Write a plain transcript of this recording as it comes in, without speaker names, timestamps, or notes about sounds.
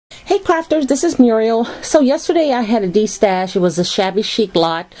Hey crafters, this is Muriel. So yesterday I had a D-stash. It was a Shabby Chic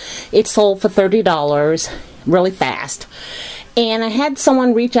Lot. It sold for $30 really fast. And I had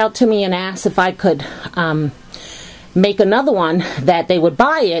someone reach out to me and ask if I could make another one that they would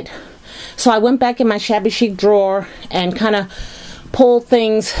buy it. So I went back in my Shabby Chic drawer and kind of pulled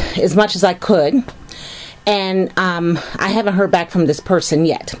things as much as I could. And I haven't heard back from this person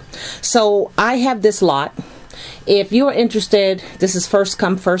yet. So I have this lot. If you are interested, this is first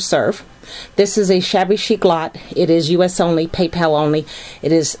come, first serve. This is a Shabby Chic lot. It is US only, PayPal only.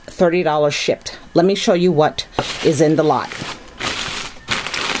 It is $30 shipped. Let me show you what is in the lot.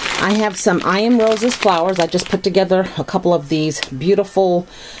 I have some I Am Roses flowers. I just put together a couple of these beautiful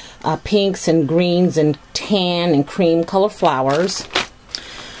pinks and greens and tan and cream color flowers.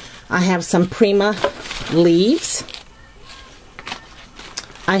 I have some Prima leaves.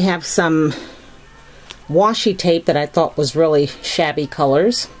 I have some washi tape that I thought was really shabby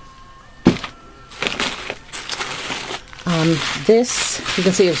colors. This, you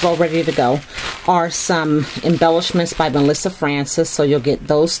can see it's all ready to go, are some embellishments by Melissa Francis. So you'll get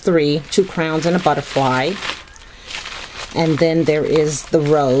those three, 2 crowns and a butterfly. And then there is the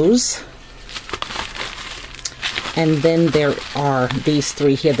rose. And then there are these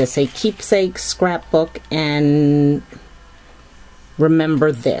 3 here that say keepsake, scrapbook, and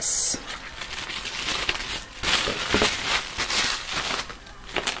remember this.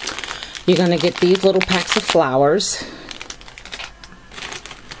 You're going to get these little packs of flowers.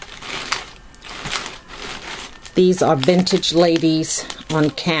 These are Vintage Ladies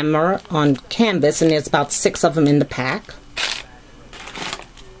on canvas, and there's about 6 of them in the pack.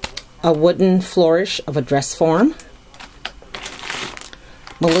 A wooden flourish of a dress form.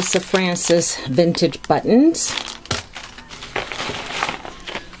 Melissa Francis vintage buttons.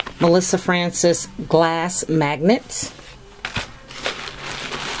 Melissa Francis glass magnets.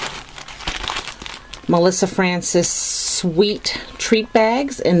 Melissa Francis sweet treat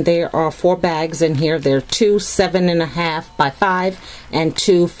bags, and there are 4 bags in here. There are 2 7.5 by 5 and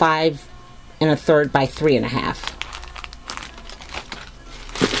 2 5 1/3 by 3.5.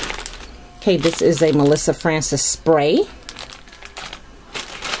 Okay, this is a Melissa Francis spray.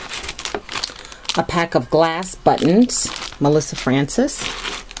 A pack of glass buttons, Melissa Francis.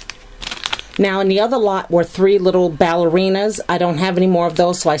 Now in the other lot were 3 little ballerinas. I don't have any more of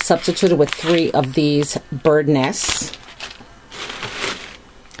those, so I substituted with 3 of these bird nests.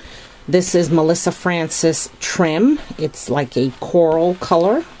 This is Melissa Francis trim. It's like a coral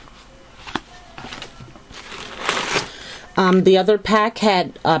color. The other pack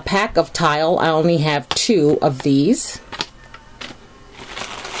had a pack of tile. I only have 2 of these.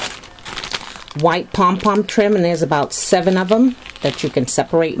 White pom-pom trim, and there's about 7 of them that you can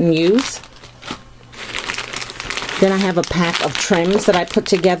separate and use. Then I have a pack of trims that I put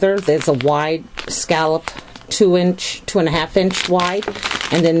together. There's a wide scallop, 2.5 inch wide,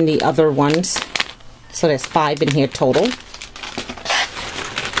 and then the other ones. So there's 5 in here total.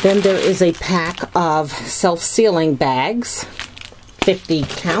 Then there is a pack of self-sealing bags, 50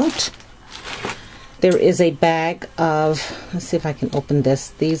 count. There is a bag of, let's see if I can open this.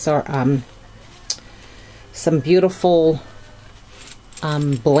 These are some beautiful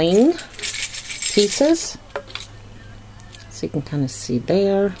bling pieces. So you can kind of see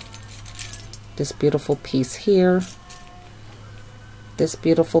there. This beautiful piece here. This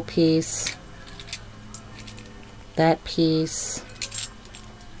beautiful piece. That piece.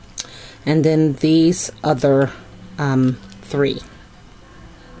 And then these other 3.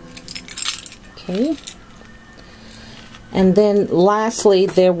 Okay. And then lastly,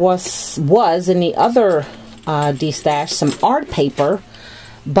 there was in the other D-stash some art paper,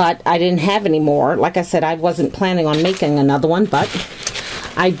 but I didn't have any more. Like I said, I wasn't planning on making another one, but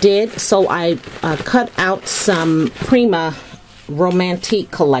I did. So I cut out some Prima Romantique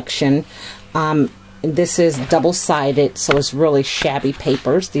collection. This is double-sided, so it's really shabby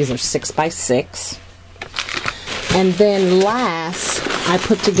papers. These are 6 by 6. And then last, I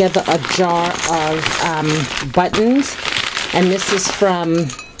put together a jar of buttons. And this is from,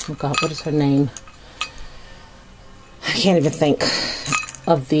 oh God, what is her name? I can't even think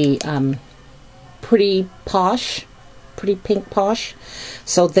of the Pretty Pink Posh.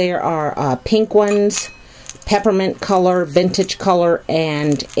 So there are pink ones, peppermint color, vintage color,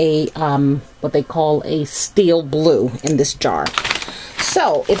 and a what they call a steel blue in this jar.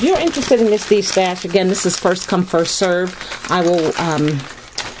 So if you're interested in this D-stash, again, this is first come, first serve. I will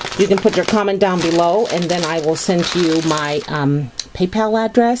you can put your comment down below, and then I will send you my PayPal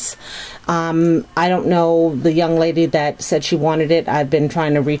address. I don't know the young lady that said she wanted it. I've been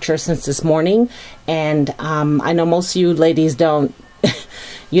trying to reach her since this morning, and I know most of you ladies don't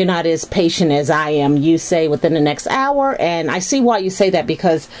you're not as patient as I am. You say within the next hour, and I see why you say that,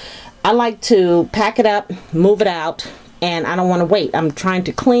 because I like to pack it up, move it out, and I don't want to wait. I'm trying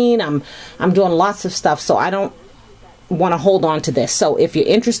to clean. I'm doing lots of stuff, so I don't want to hold on to this. So if you're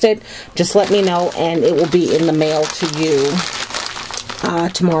interested, just let me know, and it will be in the mail to you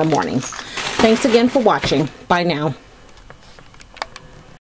tomorrow morning. Thanks again for watching. Bye now.